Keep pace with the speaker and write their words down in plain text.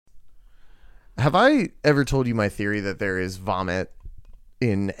Have I ever told you my theory that there is vomit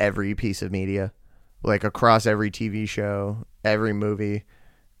in every piece of media? Like across every TV show, every movie,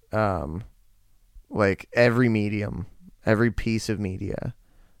 like every medium, every piece of media,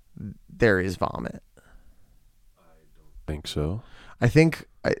 there is vomit. Think so. I think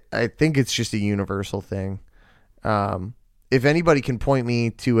it's just a universal thing. If anybody can point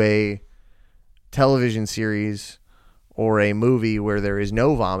me to a television series or a movie where there is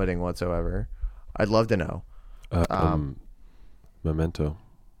no vomiting whatsoever, I'd love to know. Memento.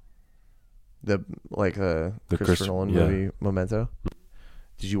 The Christopher Nolan movie Memento.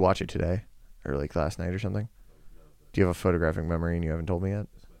 Did you watch it today or like last night or something? Do you have a photographic memory and you haven't told me yet?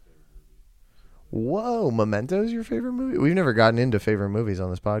 Whoa, Memento's your favorite movie? We've never gotten into favorite movies on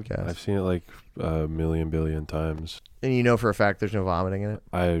this podcast. I've seen it like a million billion times. And you know for a fact there's no vomiting in it?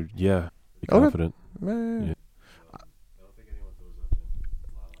 Be confident. Yeah. I don't think anyone throws up in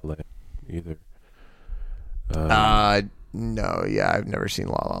La La Land either. No, yeah, I've never seen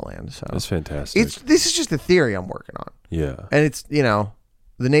La La Land. So it's fantastic. This is just a theory I'm working on. Yeah. And it's, the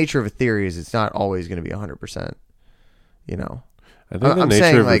nature of a theory is it's not always going to be 100%, I think the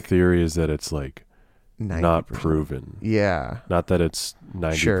nature of a theory is that it's like 90%. Not proven. Yeah. Not that it's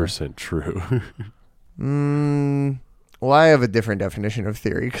 90% true. Well, I have a different definition of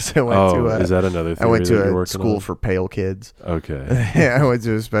theory because I went to is that another theory? I went to a school for pale kids. Okay. Yeah, I went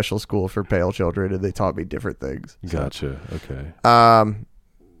to a special school for pale children, and they taught me different things. So. Gotcha. Okay.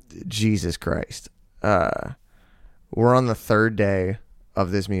 Jesus Christ. We're on the third day of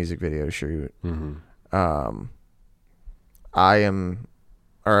this music video shoot. Mm-hmm.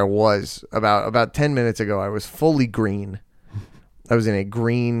 I was about 10 minutes ago. I was fully green. I was in a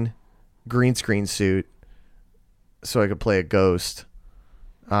green screen suit, so I could play a ghost.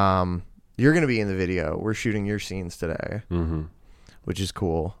 You're going to be in the video. We're shooting your scenes today, which is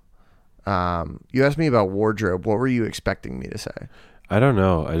cool. You asked me about wardrobe. What were you expecting me to say? I don't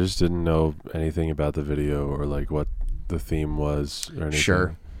know. I just didn't know anything about the video or like what the theme was or anything.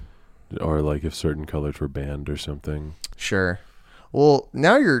 Sure. Or like if certain colors were banned or something. Sure. Well,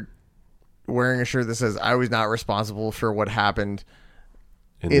 now you're wearing a shirt that says, I was not responsible for what happened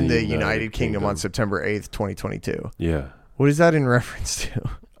in the United Kingdom on September 8th, 2022. Yeah. What is that in reference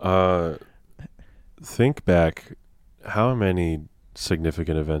to? Think back. How many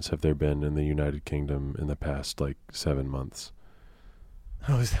significant events have there been in the United Kingdom in the past, 7 months?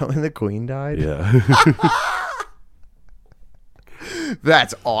 Oh, is that when the Queen died? Yeah.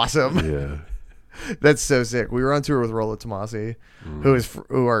 That's awesome. Yeah. That's so sick. We were on tour with Rollo Tomasi,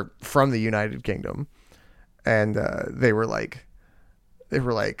 who are from the United Kingdom, and they were like,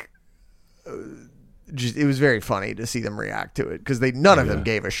 just, it was very funny to see them react to it because none of them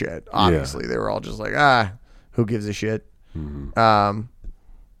gave a shit. Obviously, they were all just like, who gives a shit? Mm-hmm.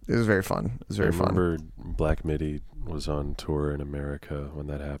 It was very fun. It was very fun. I remember Black Midi was on tour in America when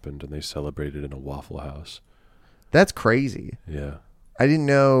that happened, and they celebrated in a Waffle House. That's crazy. Yeah. I didn't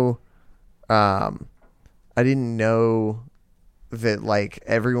know that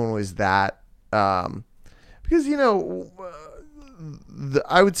everyone was that because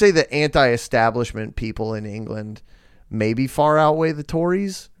I would say the anti-establishment people in England maybe far outweigh the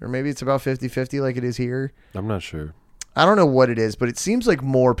Tories, or maybe it's about 50-50 like it is here. I'm not sure. I don't know what it is, but it seems like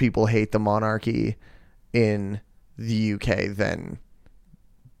more people hate the monarchy in the UK than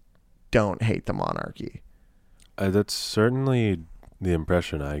don't hate the monarchy. That's certainly the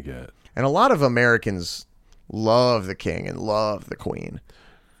impression I get. And a lot of Americans love the king and love the queen.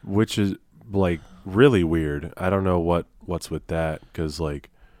 Which is, really weird. I don't know what's with that, because,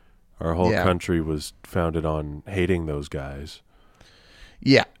 our whole country was founded on hating those guys.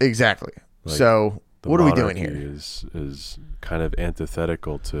 Yeah, exactly. So, what are we doing here? Is kind of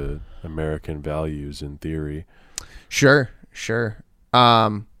antithetical to American values in theory. Sure.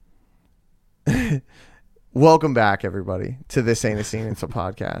 Welcome back, everybody, to This Ain't a Scene, It's a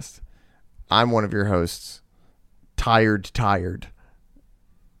Podcast. I'm one of your hosts, Tired.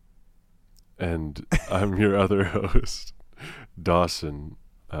 And I'm your other host, Dawson,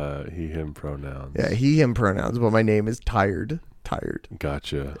 he, him pronouns. Yeah, he, him pronouns, but my name is Tired.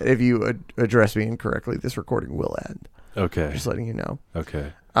 Gotcha. If you address me incorrectly, this recording will end. Okay. Just letting you know.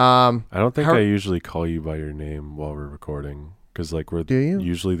 Okay. I don't think I usually call you by your name while we're recording, because we're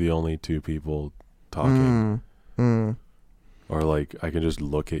usually the only two people talking. Or I can just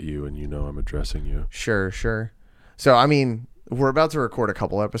look at you and I'm addressing you. Sure. So, we're about to record a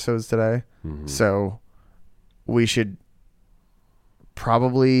couple episodes today. Mm-hmm. So we should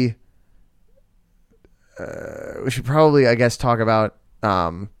probably I guess talk about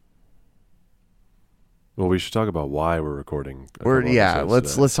well, we should talk about why we're recording.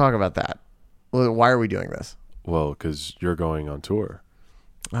 Let's talk about that. Well, why are we doing this? Well, because you're going on tour.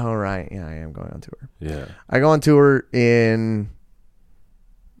 Oh, right. Yeah, I am going on tour. Yeah. I go on tour in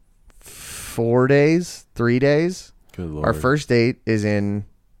 4 days, 3 days. Good Lord. Our first date is in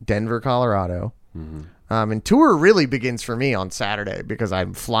Denver, Colorado. Mm-hmm. And tour really begins for me on Saturday because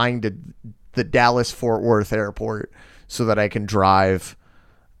I'm flying to the Dallas-Fort Worth airport so that I can drive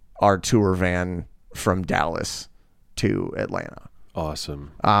our tour van from Dallas to Atlanta.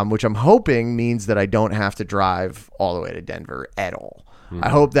 Awesome. Which I'm hoping means that I don't have to drive all the way to Denver at all. I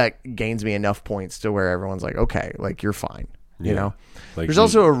hope that gains me enough points to where everyone's like, okay, like you're fine. You know, like there's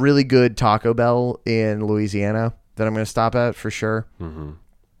also a really good Taco Bell in Louisiana that I'm going to stop at for sure.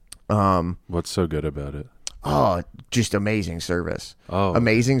 Mm-hmm. What's so good about it? Oh, just amazing service. Oh,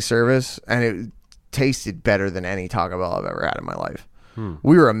 amazing service. And it tasted better than any Taco Bell I've ever had in my life.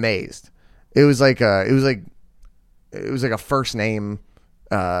 We were amazed. It was like a first name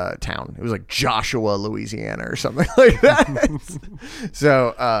town. It was like Joshua, Louisiana or something like that.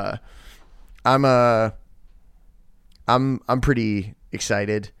 So I'm pretty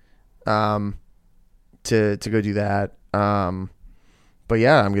excited to go do that. But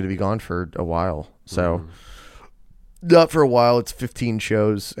yeah, I'm going to be gone for a while. So not for a while. It's 15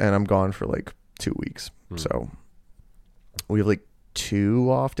 shows and I'm gone for like 2 weeks. So we have like 2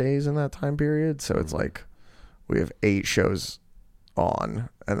 off days in that time period. So it's like we have 8 shows on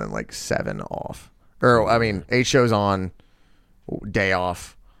and then like 7 off. Or I mean 8 shows on, day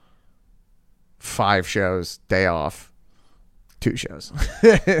off, 5 shows, day off, 2 shows.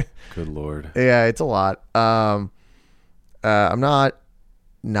 Good Lord. Yeah, it's a lot. I'm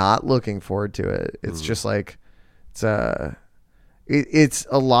not looking forward to it. It's just like it's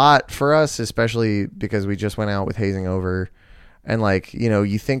a lot for us, especially because we just went out with Hazing Over. And like, you know,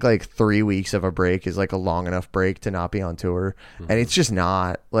 you think like 3 weeks of a break is like a long enough break to not be on tour. And it's just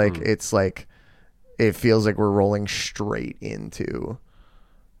not. Like, it's like, it feels like we're rolling straight into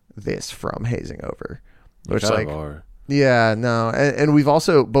this from Hazing Over. Which like, yeah, no. And we've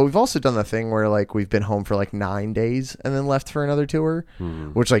also done the thing where like we've been home for like 9 days and then left for another tour,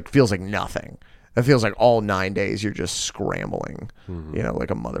 which like feels like nothing. It feels like all 9 days you're just scrambling, you know,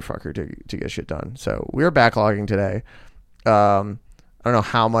 like a motherfucker to get shit done. So we were backlogging today. I don't know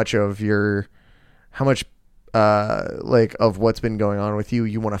how much of like of what's been going on with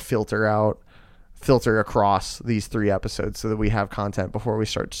you want to filter across these 3 episodes so that we have content before we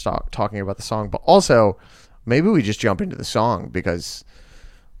start talking about the song. But also maybe we just jump into the song because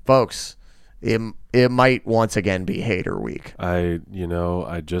folks, it might once again be hater week. I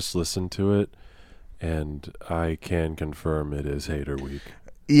just listened to it and I can confirm it is hater week.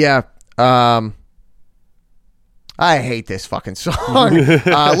 Yeah. I hate this fucking song.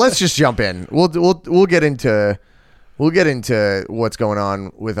 Let's just jump in. We'll get into what's going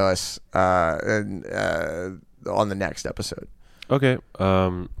on with us on the next episode. Okay.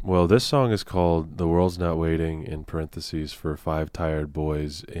 Well, this song is called "The World's Not Waiting" in parentheses for 5 tired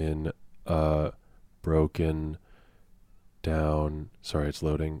boys in a broken down. Sorry, it's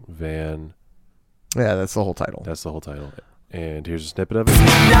loading. Van. Yeah, that's the whole title. And here's a snippet of it.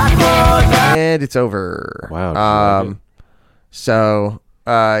 And it's over. Wow.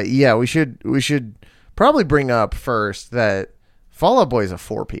 Yeah, we should probably bring up first that Fall Out Boy is a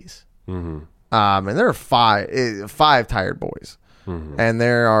 4-piece. And there are 5 tired boys. And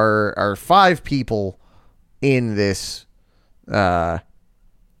there are 5 people in this in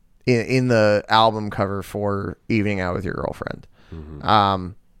the album cover for Evening Out with Your Girlfriend.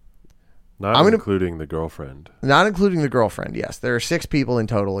 Not including the girlfriend. Not including the girlfriend, yes. There are 6 people in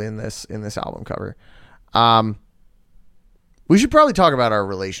total in this album cover. We should probably talk about our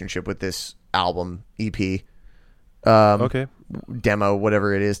relationship with this album, EP. Okay. Demo,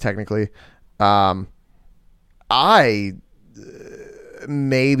 whatever it is technically. I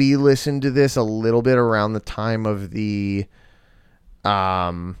maybe listened to this a little bit around the time of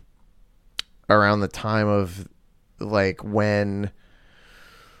like when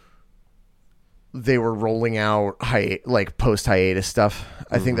they were rolling out like post hiatus stuff.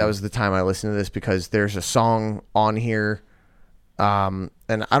 I think that was the time I listened to this because there's a song on here, and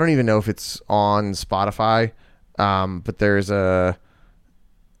I don't even know if it's on Spotify, but there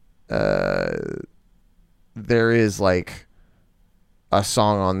is like a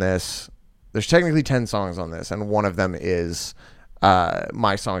song on this. There's technically 10 songs on this, and one of them is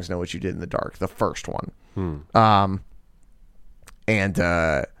My Songs Know What You Did in the Dark, the first one.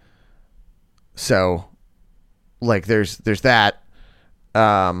 So like there's that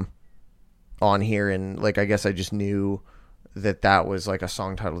on here, and like I guess I just knew that was like a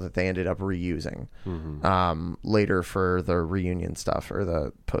song title that they ended up reusing later for the reunion stuff or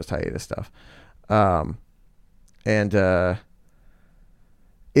the post hiatus stuff.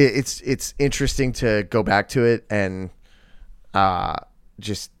 It's interesting to go back to it and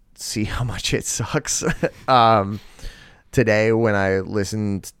just see how much it sucks. Today when I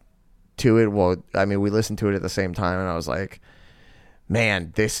listened to it, well, I mean, we listened to it at the same time, and I was like,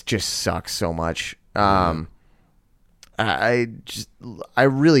 man, this just sucks so much. I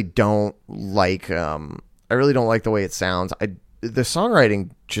really don't like the way it sounds. The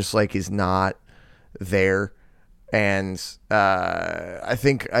songwriting just like is not there, and I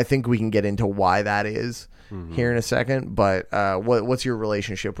think we can get into why that is here in a second. But what's your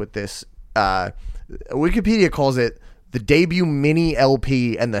relationship with this? Wikipedia calls it the debut mini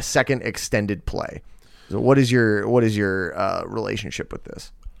LP and the second extended play. So what is your relationship with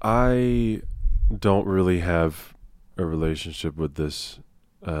this? I don't really have a relationship with this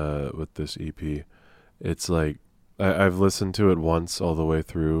EP. It's like I've listened to it once all the way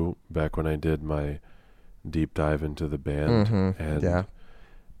through back when I did my deep dive into the band, and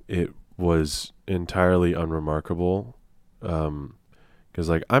it was entirely unremarkable. Because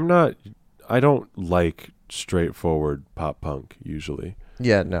like I don't like straightforward pop punk usually.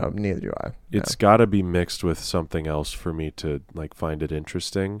 Yeah, no, neither do I. It's got to be mixed with something else for me to like find it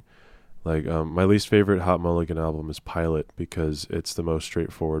interesting. Like my least favorite Hot Mulligan album is Pilot because it's the most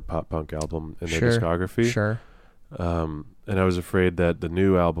straightforward pop punk album in their discography. Sure. And I was afraid that the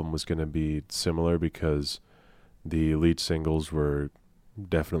new album was going to be similar because the lead singles were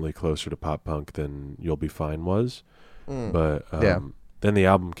definitely closer to pop punk than You'll Be Fine was. But then the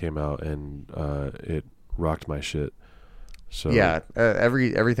album came out and it rocked my shit. So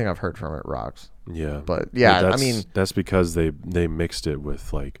everything I've heard from it rocks. Yeah. But I mean that's because they mixed it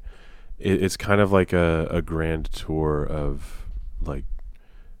with like it's kind of like a grand tour of like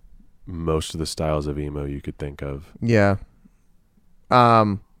most of the styles of emo you could think of. Yeah.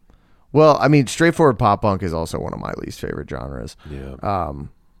 Well, I mean, straightforward pop punk is also one of my least favorite genres. Yeah.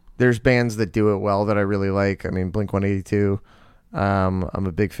 There's bands that do it well that I really like. I mean, Blink-182, I'm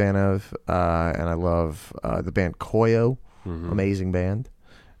a big fan of, and I love the band Koyo. Amazing band.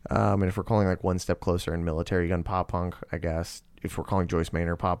 And if we're calling like One Step Closer and Military Gun pop punk, I guess. If we're calling Joyce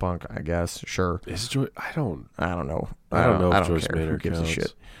Manor pop punk, I guess. Sure. Is Joyce? I don't know. I don't know if Joyce Manor gives counts. a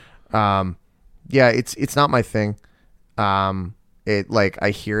shit. Yeah, it's not my thing. It like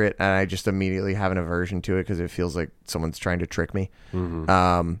I hear it and I just immediately have an aversion to it because it feels like someone's trying to trick me.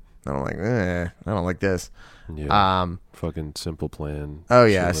 I'm like, I don't like this. Yeah. Fucking Simple Plan. Oh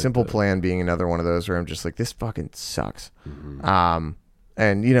yeah, Simple Plan being another one of those where I'm just like, this fucking sucks.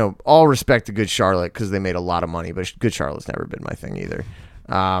 And you know, all respect to Good Charlotte because they made a lot of money, but Good Charlotte's never been my thing either.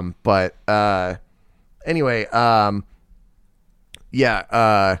 Anyway,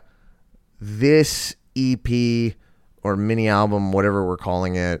 this EP or mini album, whatever we're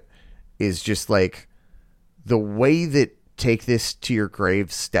calling it, is just like the way that Take This to Your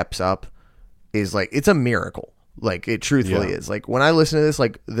Grave steps up is like, it's a miracle. Like it truthfully is. Like when I listen to this,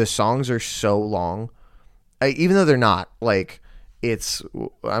 like the songs are so long, even though they're not like I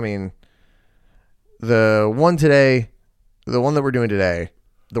mean, the one that we're doing today,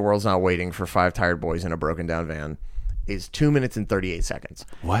 The World's Not Waiting for Five Tired Boys in a Broken Down Van, is 2 minutes and 38 seconds.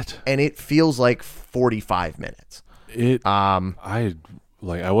 What? And it feels like 45 minutes. I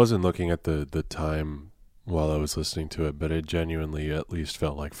wasn't looking at the time while I was listening to it, but it genuinely at least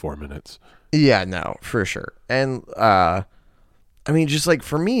felt like 4 minutes. Yeah, no, for sure. And I mean, just like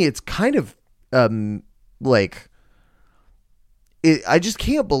for me, it's kind of like I just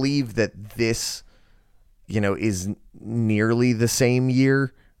can't believe that this, you know, is nearly the same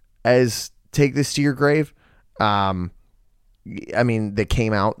year as Take This to Your Grave. I mean, they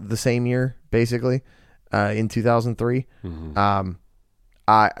came out the same year, basically, in 2003.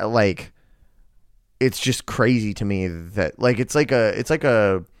 I like, it's just crazy to me that like, it's like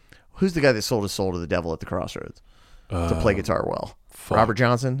a, who's the guy that sold his soul to the devil at the crossroads to play guitar well? Fuck. Robert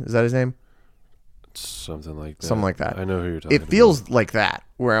Johnson, is that his name? Something like that. Something like that. I know who you're talking about. It feels like that,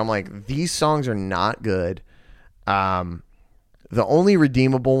 where I'm like, these songs are not good. The only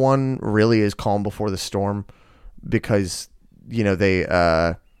redeemable one really is Calm Before the Storm, because, you know, they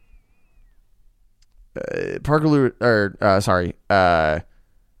Calm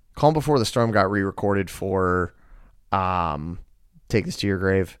Before the Storm got re-recorded for Take This to Your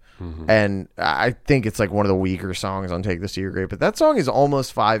Grave. And I think it's like one of the weaker songs on Take This to Your Grave, but that song is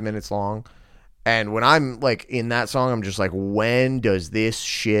almost 5 minutes long. And when I'm like in that song, I'm just like, when does this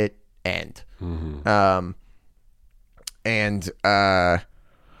shit end?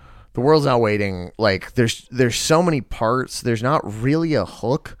 The world's not waiting. Like there's so many parts. There's not really a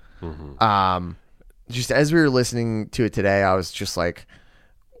hook. Mm-hmm. Just as we were listening to it today, I was just like,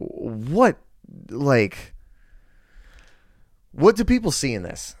 what do people see in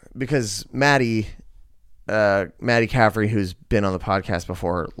this? Because Maddie Caffrey, who's been on the podcast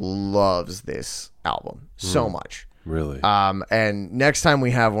before, loves this album so much. Really? And next time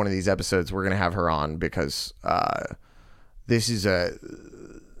we have one of these episodes, we're gonna have her on because this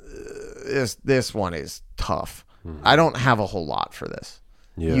one is tough. Mm-hmm. I don't have a whole lot for this.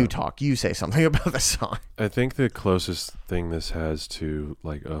 Yeah. You say something about the song. I think the closest thing this has to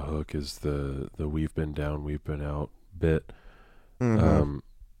like a hook is the "We've been down, we've been out" bit. Mm-hmm.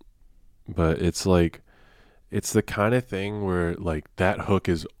 But it's like, it's the kind of thing where like that hook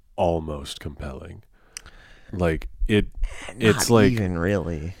is almost compelling. Like it's like, even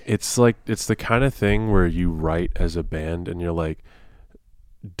really, it's like, it's the kind of thing where you write as a band and you're like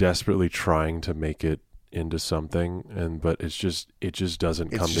desperately trying to make it into something, but it just doesn't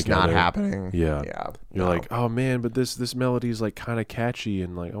come together. It's not happening. Yeah. You're like, oh man, but this melody is like kind of catchy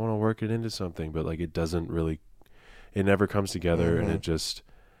and like I want to work it into something, but like it doesn't really, it never comes together. Mm-hmm. And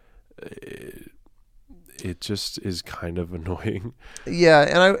it just is kind of annoying.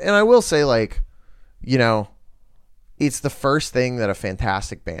 Yeah, and I will say, like, you know, it's the first thing that a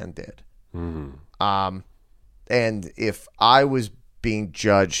fantastic band did. Mm-hmm. And if I was being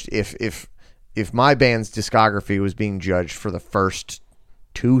judged, if my band's discography was being judged for the first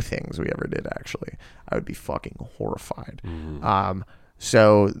two things we ever did, actually, I would be fucking horrified. Mm-hmm.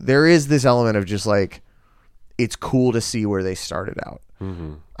 So there is this element of just like, it's cool to see where they started out.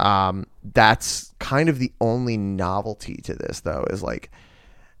 Mm-hmm. That's kind of the only novelty to this, though, is like,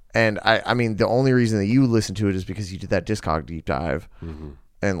 and I mean, the only reason that you listen to it is because you did that Discog deep dive, mm-hmm.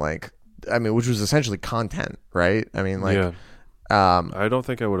 and like, I mean, which was essentially content, right? I mean, like, yeah. I don't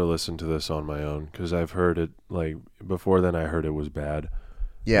think I would have listened to this on my own because I've heard it like before. Then I heard it was bad.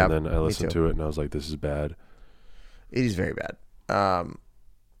 Yeah, and then I listened to it and I was like, "This is bad." It is very bad.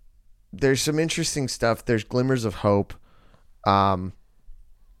 There's some interesting stuff. There's glimmers of hope, and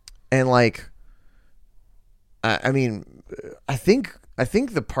like, I mean, I think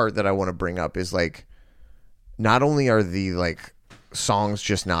the part that I want to bring up is like, not only are the like songs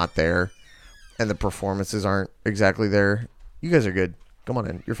just not there, and the performances aren't exactly there. You guys are good. Come on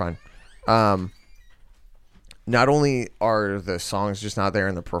in. You're fine. Not only are the songs just not there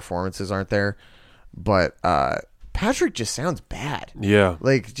and the performances aren't there, but Patrick just sounds bad. Yeah.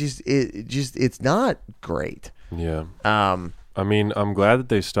 Like it's not great. Yeah. I mean, I'm glad that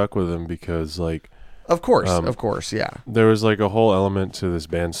they stuck with him because like, of course, yeah. There was like a whole element to this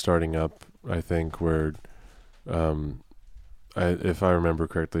band starting up, I think, where if I remember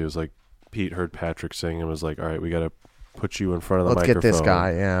correctly, it was like Pete heard Patrick sing and was like, "All right, we got to put you in front of the microphone. Let's get this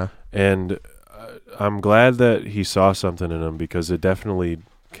guy," yeah. And I'm glad that he saw something in him because it definitely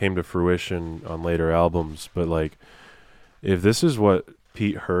came to fruition on later albums. But like, if this is what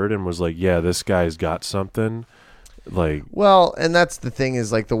Pete heard and was like, "Yeah, this guy's got something," like, well, and that's the thing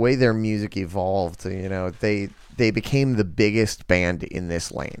is like the way their music evolved. You know, they became the biggest band in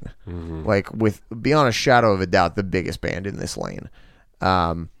this lane, mm-hmm. like with beyond a shadow of a doubt, the biggest band in this lane,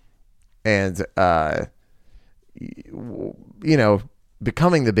 and you know,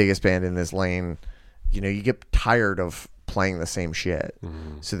 becoming the biggest band in this lane, you know, you get tired of playing the same shit.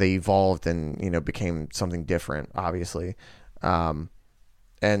 Mm-hmm. So they evolved and, you know, became something different, obviously. And,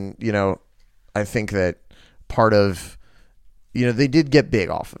 you know, I think that part of, you know, they did get big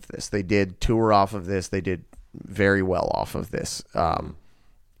off of this. They did tour off of this. They did very well off of this,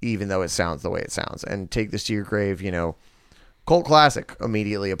 even though it sounds the way it sounds. And Take This to Your Grave, you know, cult classic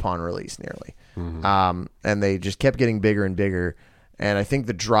immediately upon release, nearly. Mm-hmm. And they just kept getting bigger and bigger. And I think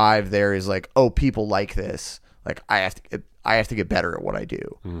the drive there is like, oh, people like this. Like I have to get better at what I do.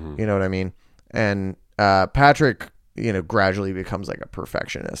 Mm-hmm. You know what I mean? And Patrick, you know, gradually becomes like a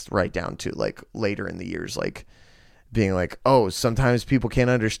perfectionist, right down to like later in the years, like being like, oh, sometimes people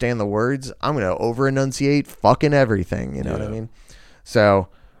can't understand the words. I'm gonna over enunciate fucking everything. You know what I mean? So,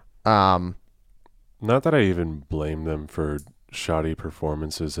 not that I even blame them for shoddy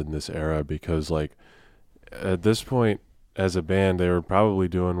performances in this era, because like at this point as a band they were probably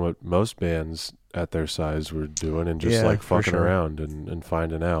doing what most bands at their size were doing and just like fucking around and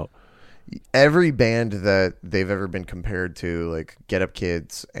finding out. Every band that they've ever been compared to, like Get Up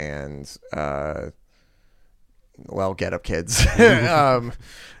Kids and Get Up Kids, I'm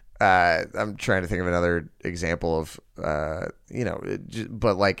trying to think of another example of you know,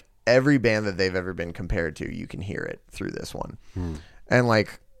 but like every band that they've ever been compared to, you can hear it through this one. And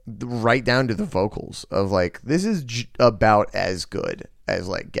like right down to the vocals of like, this is about as good as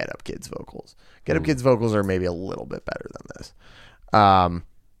like Get Up Kids vocals. Get Up Kids vocals are maybe a little bit better than this.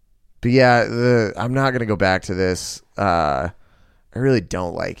 But yeah, I'm not gonna go back to this. I really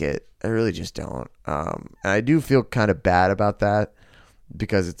don't like it. I really just don't. And I do feel kind of bad about that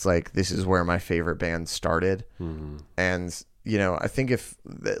because it's like this is where my favorite band started, and you know, I think if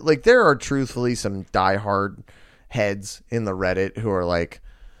like there are truthfully some diehard heads in the Reddit who are like,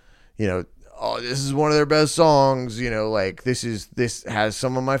 you know, oh, this is one of their best songs, you know, like this has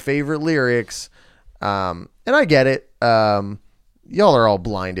some of my favorite lyrics. And I get it. Y'all are all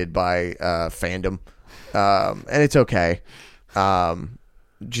blinded by fandom. And it's okay.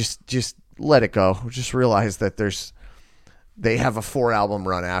 Just let it go. Just realize that they have a 4-album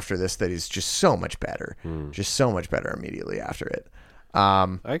run after this that is just so much better. Just so much better immediately after it.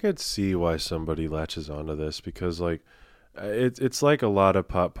 I could see why somebody latches onto this because like it's like a lot of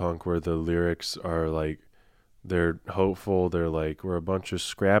pop punk where the lyrics are like they're hopeful. They're like we're a bunch of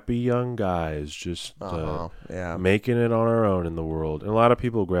scrappy young guys just making it on our own in the world. And a lot of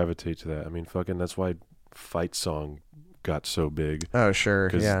people gravitate to that. I mean, fucking that's why Fight Song got so big. Oh, sure.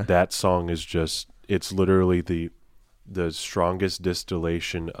 Because that song is just it's literally the strongest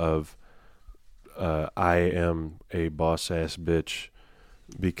distillation of I am a boss ass bitch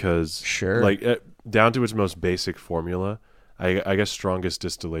because like down to its most basic formula. I guess strongest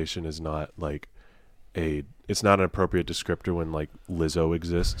distillation is not like it's not an appropriate descriptor when like Lizzo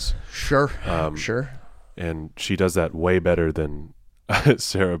exists. Sure. And she does that way better than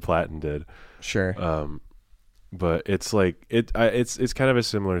Sarah Platten did. Sure. But it's like it's kind of a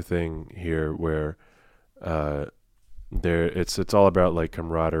similar thing here where it's all about like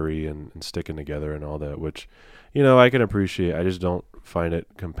camaraderie and sticking together and all that, which, you know, I can appreciate. I just don't find it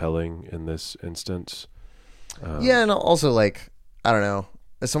compelling in this instance. And also like, I don't know,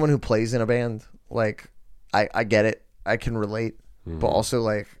 as someone who plays in a band, like I get it. I can relate, but also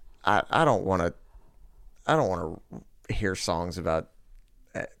like, I don't want to hear songs about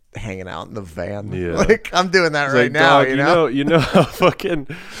hanging out in the van. Yeah. Like I'm doing that right now, dog, you know how fucking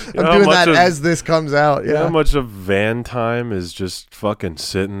I'm doing that as this comes out. You know how much of van time is just fucking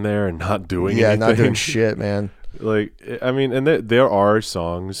sitting there and not doing anything. Not doing shit, man. Like I mean, and there are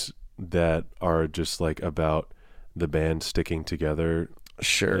songs that are just like about the band sticking together,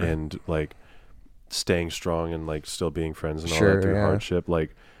 sure, and like staying strong and like still being friends and all that through hardship.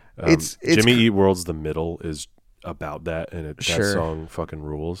 Like it's Jimmy Eat World's The Middle is about that, and that song fucking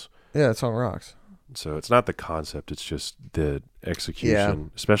rules. Yeah, that song rocks. So it's not the concept; it's just the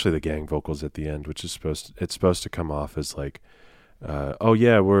execution, especially the gang vocals at the end, which is supposed to come off as like, oh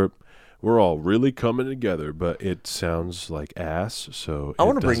yeah, we're all really coming together, but it sounds like ass. So I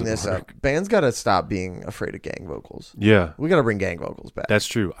want to bring this up. Bands got to stop being afraid of gang vocals. Yeah, we got to bring gang vocals back. That's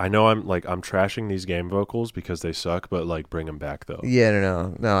true. I know I'm trashing these gang vocals because they suck, but like bring them back though. Yeah,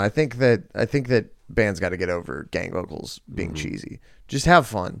 no. I think that bands got to get over gang vocals being cheesy. Just have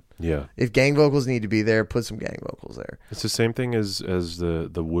fun. Yeah. If gang vocals need to be there, put some gang vocals there. It's the same thing as the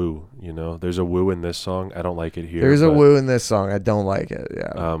woo, you know. There's a woo in this song. I don't like it here. There's a woo in this song. I don't like it.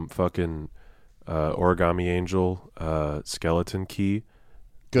 Yeah. Fucking Origami Angel, Skeleton Key.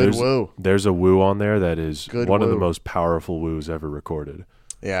 Good woo. There's a woo on there that is one of the most powerful woos ever recorded.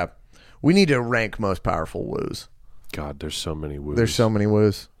 Yeah. We need to rank most powerful woos. God, there's so many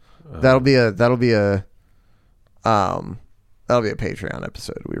woos. That'll be a Patreon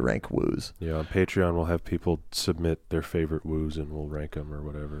episode. We rank woos. Yeah, on Patreon we'll have people submit their favorite woos and we'll rank them or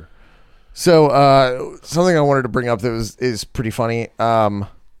whatever. So something I wanted to bring up that is pretty funny.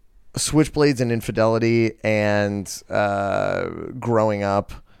 Switchblades and Infidelity and Growing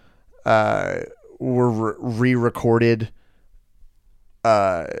Up were re-recorded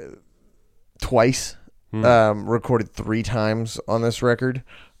twice. Recorded 3 times on this record.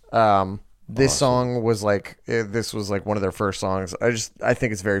 This song was like one of their first songs. I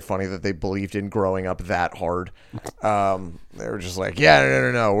think it's very funny that they believed in Growing Up that hard. They were just like,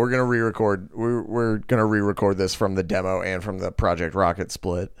 no, we're gonna re-record. We're gonna re-record this from the demo and from the Project Rocket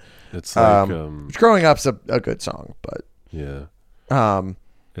split. It's like Growing Up's a good song, but yeah,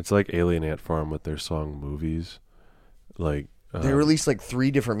 it's like Alien Ant Farm with their song Movies. Like they released like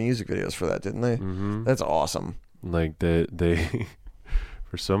 3 different music videos for that, didn't they? Mm-hmm. That's awesome. Like they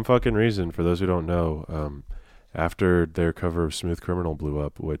for some fucking reason, for those who don't know, after their cover of Smooth Criminal blew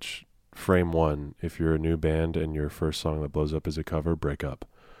up, which frame 1, if you're a new band and your first song that blows up is a cover, break up.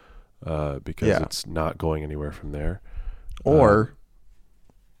 Because it's not going anywhere from there. Or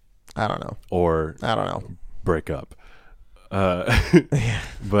I don't know. Break up.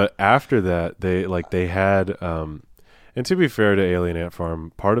 But after that, they had and to be fair to Alien Ant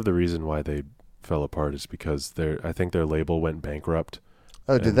Farm, part of the reason why they fell apart is because I think their label went bankrupt.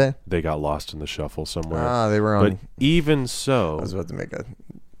 Oh, did they? They got lost in the shuffle somewhere. Ah, they were on. But even so, I was about to make a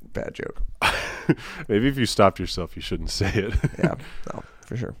bad joke. Maybe if you stopped yourself, you shouldn't say it. Yeah, no,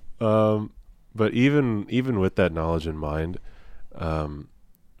 for sure. But even with that knowledge in mind,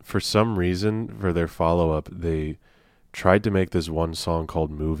 for some reason, for their follow-up, they tried to make this one song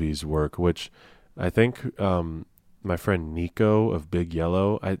called Movies work, which I think my friend Nico of Big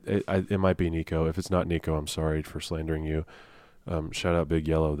Yellow, it might be Nico. If it's not Nico, I'm sorry for slandering you. Shout out Big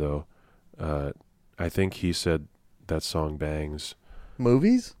Yellow, though. I think he said that song bangs.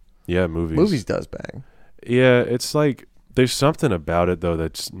 Movies? Yeah, Movies. Movies does bang. Yeah, it's like there's something about it, though,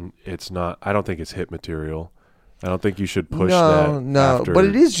 it's not, I don't think it's hit material. I don't think you should push that. No, but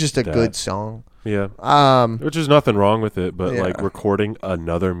it is just a good song. Yeah. Which is nothing wrong with it, but like recording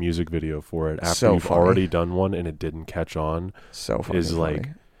another music video for it after you've already done one and it didn't catch on is like,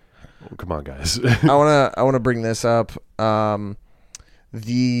 oh, come on, guys. I wanna bring this up. They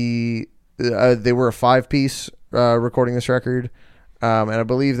were a 5-piece recording this record. And I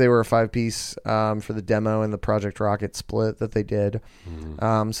believe they were a 5-piece for the demo and the Project Rocket split that they did.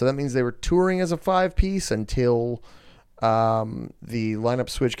 Mm-hmm. So that means they were touring as a 5-piece until the lineup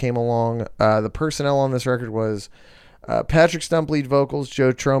switch came along. The personnel on this record was Patrick Stump lead vocals,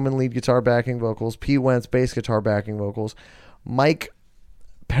 Joe Troman lead guitar backing vocals, P. Wentz bass guitar backing vocals, Mike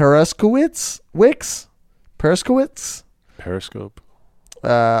Periscope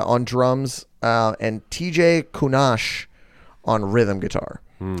on drums, and TJ Kunash on rhythm guitar.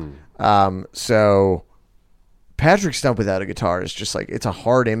 So Patrick Stump without a guitar is just like, it's a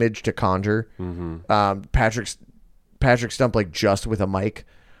hard image to conjure. Mm-hmm. Patrick Stump like just with a mic,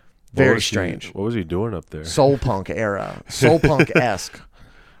 very strange. What was he doing up there? Soul punk era, soul punk-esque.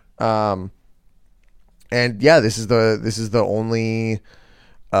 And yeah, this is the only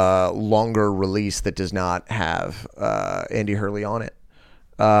longer release that does not have Andy Hurley on it.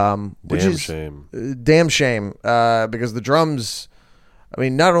 Which is damn shame, because the drums, I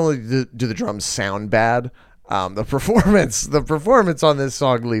mean, not only do the drums sound bad, the performance on this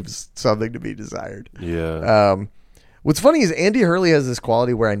song leaves something to be desired. Yeah. What's funny is Andy Hurley has this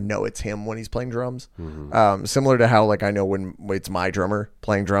quality where I know it's him when he's playing drums. Mm-hmm. Similar to how like I know when it's my drummer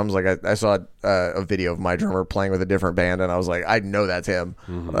playing drums. Like I saw a video of my drummer playing with a different band, and I was like, I know that's him.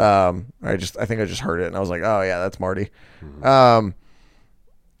 Mm-hmm. I think I just heard it, and I was like, oh yeah, that's Marty. Mm-hmm.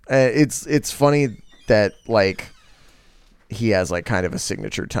 It's funny that like he has like kind of a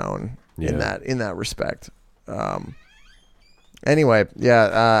signature tone in that respect. Anyway,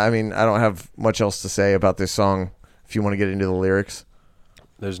 I mean, I don't have much else to say about this song. If you want to get into the lyrics,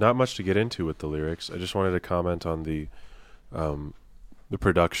 there's not much to get into with the lyrics. I just wanted to comment on the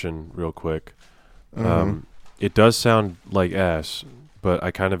production real quick. Mm-hmm. It does sound like ass, but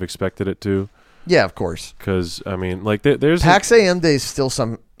I kind of expected it to. Yeah, of course. Because I mean, like there's PAX AM Days still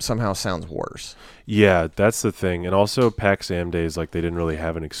somehow sounds worse. Yeah, that's the thing. And also PAX AM Days, like they didn't really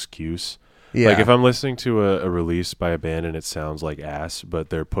have an excuse. Yeah. Like if I'm listening to a release by a band and it sounds like ass, but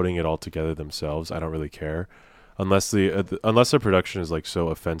they're putting it all together themselves, I don't really care. Unless the production is like so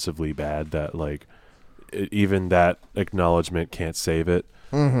offensively bad that like even that acknowledgement can't save it.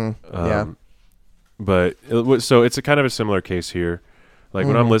 Mm-hmm. But so it's a kind of a similar case here. Like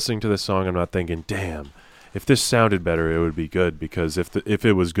when I'm listening to this song, I'm not thinking, "Damn, if this sounded better, it would be good." Because if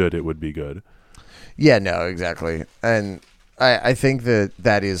it was good, it would be good. Yeah, no, exactly. And I think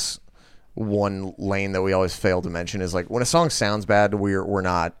that is one lane that we always fail to mention is like when a song sounds bad, we're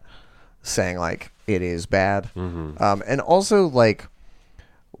not saying like it is bad. Mm-hmm. And also like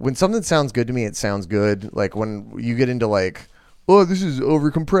when something sounds good to me, it sounds good. Like when you get into like, oh, this is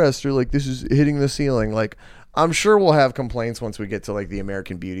over compressed or like this is hitting the ceiling. Like I'm sure we'll have complaints once we get to like the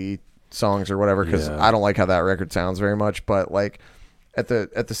American Beauty songs or whatever, because I don't like how that record sounds very much. But like at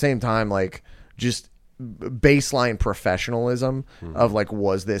the same time, like just baseline professionalism of like,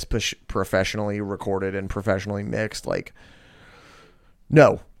 was this professionally recorded and professionally mixed? Like,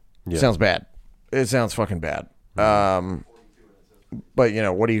 no. Sounds bad. It sounds fucking bad. But you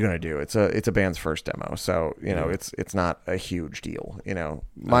know, what are you gonna do? It's a band's first demo, so you know it's not a huge deal. You know,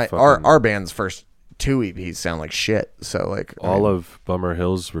 our band's first 2 EPs sound like shit. So like all of Bummer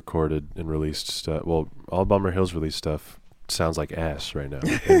Hills recorded and released stuff. Well, all Bummer Hills released stuff sounds like ass right now,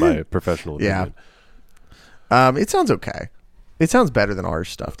 in my professional opinion. It sounds okay. It sounds better than our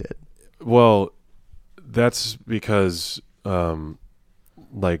stuff did. Well, that's because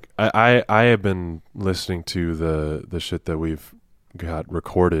like I have been listening to the shit that we've got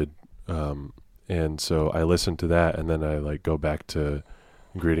recorded, and so I listen to that, and then I like go back to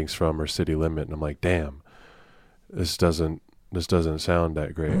Greetings From or City Limit, and I'm like, damn, this doesn't this doesn't sound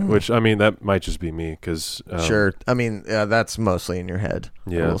that great. Which, I mean, that might just be me because sure. I mean, that's mostly in your head.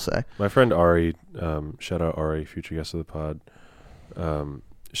 Yeah, I will say. My friend Ari, shout out Ari, future guest of the pod.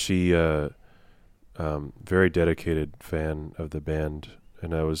 She very dedicated fan of the band,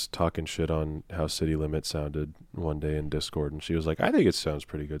 and I was talking shit on how City Limit sounded one day in Discord, and she was like, "I think it sounds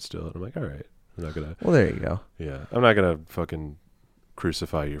pretty good still." And I'm like, "All right, I'm not gonna." Well, there you go. Yeah, I'm not gonna fucking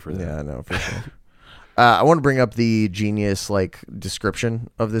crucify you for that. Yeah, no, for sure. I want to bring up the genius description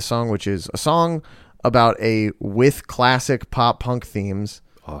of this song, which is a song about with classic pop punk themes.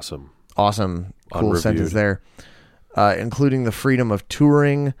 Awesome, cool sentence there, including the freedom of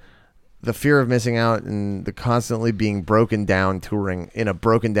touring, the fear of missing out, and the constantly being broken down touring in a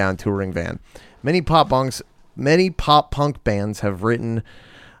broken down touring van. Many pop punk bands have written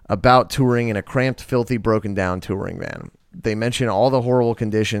about touring in a cramped, filthy, broken down touring van. They mention all the horrible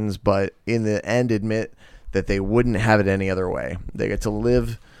conditions, but in the end admit that they wouldn't have it any other way. They get to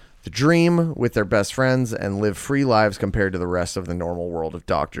live the dream with their best friends and live free lives compared to the rest of the normal world of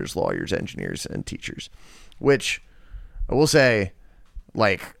doctors, lawyers, engineers, and teachers. Which I will say,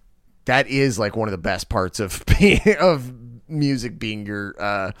 that is one of the best parts of music being your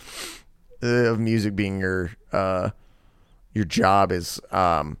your job is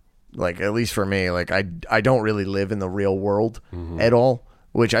at least for me, I don't really live in the real world at all,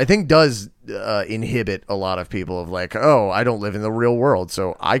 which I think does inhibit a lot of people of I don't live in the real world,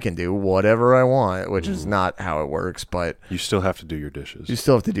 so I can do whatever I want, which is not how it works. But you still have to do your dishes. You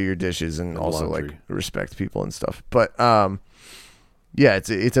still have to do your dishes and also laundry. Respect people and stuff. But yeah,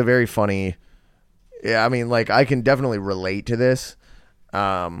 it's a very funny. Yeah, I mean, I can definitely relate to this.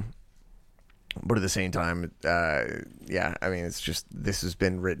 But at the same time, yeah, I mean, it's just, this has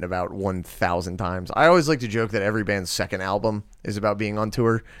been written about 1,000 times. I always like to joke that every band's second album is about being on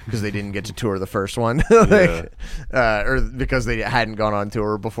tour because they didn't get to tour the first one. Or because they hadn't gone on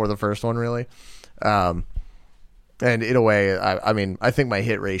tour before the first one, really. And in a way, I mean, I think my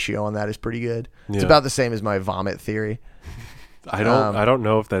hit ratio on that is pretty good. Yeah. It's about the same as my vomit theory. I don't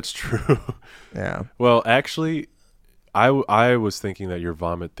know if that's true. Yeah. Well, actually, I was thinking that your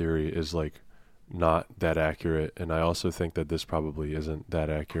vomit theory is not that accurate, and I also think that this probably isn't that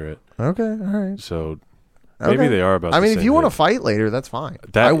accurate. Okay, all right. So maybe they are about. I mean, if you want to fight later, that's fine.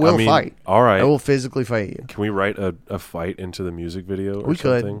 I will fight. All right, I will physically fight you. Can we write a fight into the music video? Or we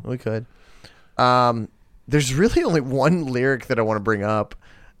something? We could. There's really only one lyric that I want to bring up.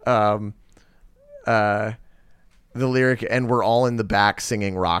 The lyric, and we're all in the back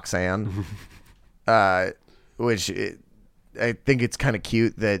singing Roxanne, which I think it's kind of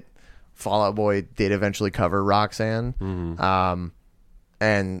cute that Fall Out Boy did eventually cover Roxanne. Mm-hmm.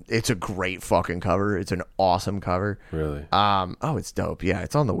 And it's a great fucking cover. It's an awesome cover. Really? Oh, it's dope. Yeah,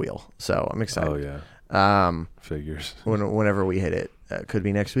 it's on the wheel. So I'm excited. Oh yeah. Figures. Whenever we hit it, could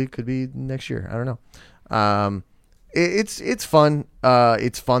be next week, could be next year. I don't know. It's fun.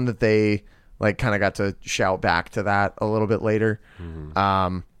 It's fun that they kind of got to shout back to that a little bit later.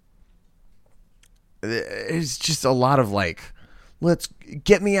 Mm-hmm. It's just a lot of let's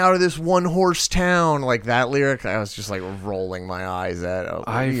get me out of this one horse town. That lyric, I was just rolling my eyes at.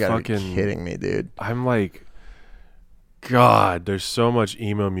 You gotta be kidding me, dude. I'm God, there's so much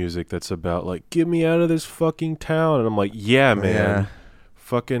emo music that's about get me out of this fucking town, and I'm yeah, man, yeah.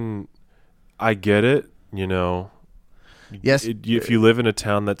 Fucking, I get it. Yes. If you live in a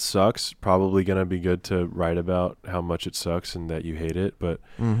town that sucks, probably gonna be good to write about how much it sucks and that you hate it. But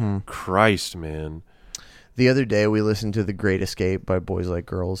Christ, man. The other day we listened to "The Great Escape" by Boys Like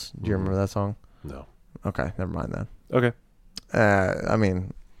Girls. Do you remember that song? No. Okay, never mind then. Okay. I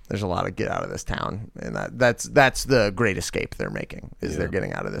mean, there's a lot of get out of this town, and that's the great escape they're making is they're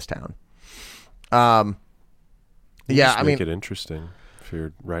getting out of this town. Make it interesting if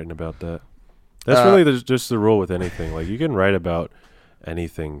you're writing about that. That's really just the rule with anything. You can write about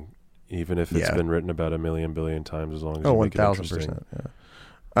anything, even if it's been written about a million billion times, as long as you make it interesting.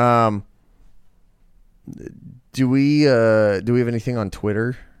 1,000%. Yeah. Do we have anything on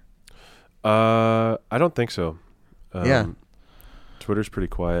Twitter? I don't think so. Yeah. Twitter's pretty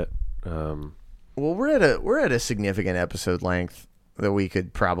quiet. Well, we're at a significant episode length that we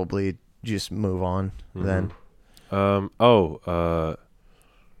could probably just move on then.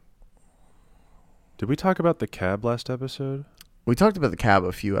 Did we talk about the cab last episode? We talked about the cab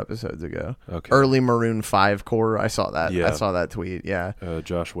a few episodes ago. Okay. Early Maroon 5 core. I saw that. Yeah. I saw that tweet. Yeah.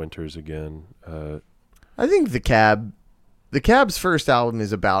 Josh Winters again. I think the Cab's first album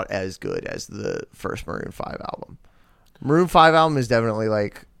is about as good as the first Maroon 5 album. Maroon 5 album is definitely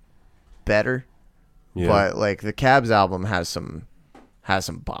better. Yeah. But the Cab's album has some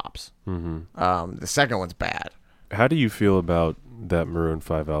bops. Mm-hmm. The second one's bad. How do you feel about that Maroon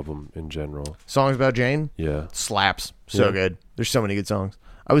 5 album in general? Songs about Jane? Yeah. Slaps. So good. There's so many good songs.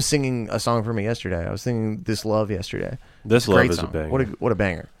 I was singing a song for me yesterday. I was singing This Love yesterday. This Love is a banger. What a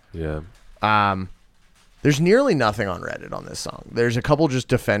banger. Yeah. There's nearly nothing on Reddit on this song. There's a couple just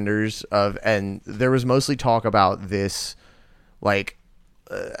defenders of, and there was mostly talk about this, like,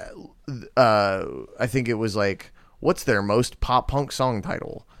 I think it was like, what's their most pop punk song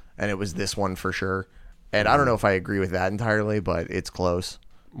title? And it was this one for sure. And I don't know if I agree with that entirely, but it's close.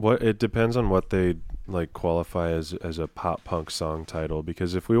 It depends on what they like qualify as a pop punk song title.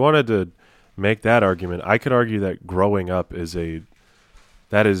 Because if we wanted to make that argument, I could argue that Growing Up is a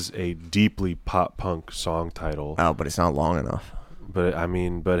deeply pop punk song title. Oh, but it's not long enough. But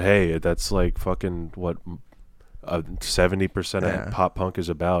hey, that's like fucking what 70% of pop punk is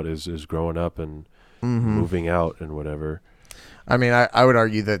about is growing up and moving out and whatever. I mean, I would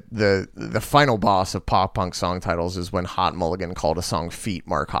argue that the final boss of pop punk song titles is when Hot Mulligan called a song "Feet"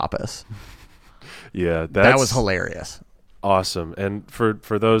 Mark Hoppus. Yeah, that was hilarious. Awesome. And for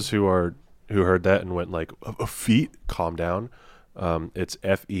those who heard that and went like, "Feet, calm down." It's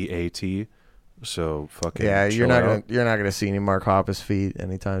FEAT. So fucking you're not gonna see any Mark Hoppus feet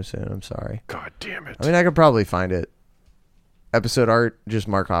anytime soon. I'm sorry. God damn it. I mean, I could probably find it. Episode art, just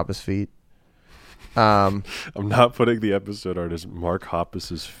Mark Hoppus feet. I'm not putting the episode art as Mark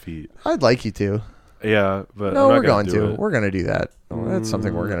Hoppus's feet. I'd like you to. Yeah, but no, we're going to. We're gonna do that. That's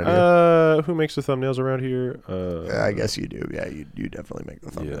something we're gonna do. Who makes the thumbnails around here? I guess you do. Yeah, you definitely make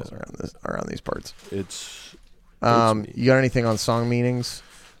the thumbnails around these parts. It's you got anything on song meanings?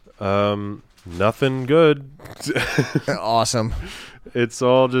 Nothing good. Awesome. It's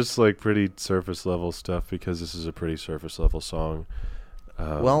all just like pretty surface level stuff because this is a pretty surface level song.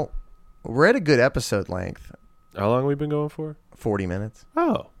 Well, we're at a good episode length. How long have we been going for? 40 minutes.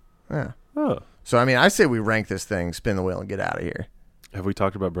 Oh. Yeah. Oh. So, I mean, I say we rank this thing, spin the wheel, and get out of here. Have we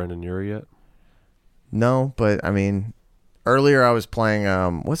talked about Brendon Urie yet? No, but, I mean, earlier I was playing,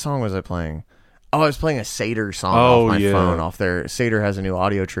 what song was I playing? Oh, I was playing a Seder song off my phone off there. Seder has a new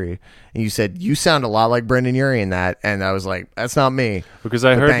audio tree. And you said, you sound a lot like Brendon Urie in that. And I was like, that's not me. Because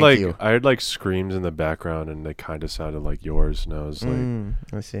I heard like screams in the background and they kind of sounded like yours. And I was like,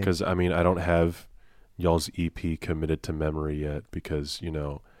 I see. Because, I mean, I don't have y'all's EP committed to memory yet because, you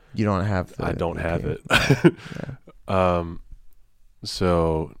don't have I don't EP. have it.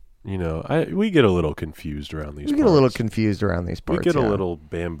 So... we get a little confused around these parts. We get a little confused around these parts. We get a little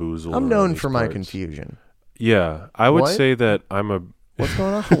bamboozled. I'm known for my confusion. Yeah. I would say that I'm a... What's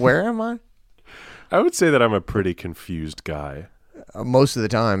going on? Where am I? I would say that I'm a pretty confused guy. Most of the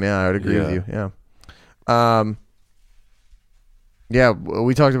time, yeah. I would agree with you, yeah. Yeah,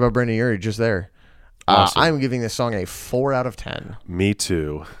 we talked about Brendon Urie just there. Awesome. I'm giving this song a 4 out of 10. Me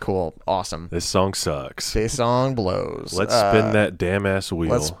too. Cool. Awesome. This song sucks. This song blows. Let's spin that damn ass wheel.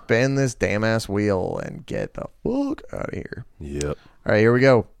 Let's spin this damn ass wheel and get the fuck out of here. Yep. All right, here we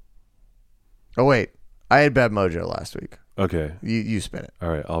go. Oh wait, I had bad mojo last week. Okay. You spin it. All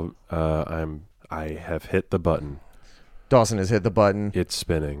right. I have hit the button. Dawson has hit the button. It's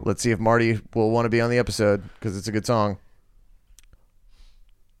spinning. Let's see if Marty will want to be on the episode because it's a good song.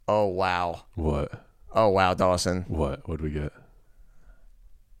 Oh wow. What? Oh, wow, Dawson. What? What'd we get?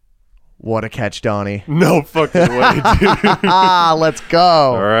 What a catch, Donnie. No fucking way, dude. Let's go.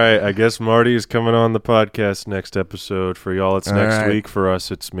 All right. I guess Marty is coming on the podcast next episode. For y'all, it's next week. For us,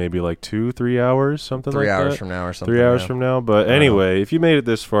 it's maybe like 2-3 hours, something like that. 3 hours from now or something. 3 hours from now. But anyway, if you made it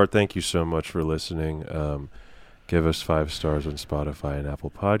this far, thank you so much for listening. Give us 5 stars on Spotify and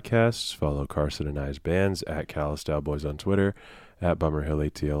Apple Podcasts. Follow Carson and I's bands at @CallousDowBoys on Twitter. At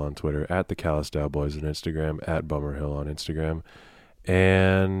BummerhillATL on Twitter, at the Callousdow Boys on Instagram, at Bummerhill on Instagram,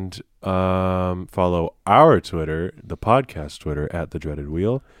 and follow our Twitter, the podcast Twitter, at The Dreaded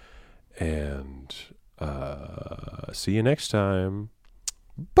Wheel, and see you next time.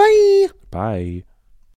 Bye. Bye.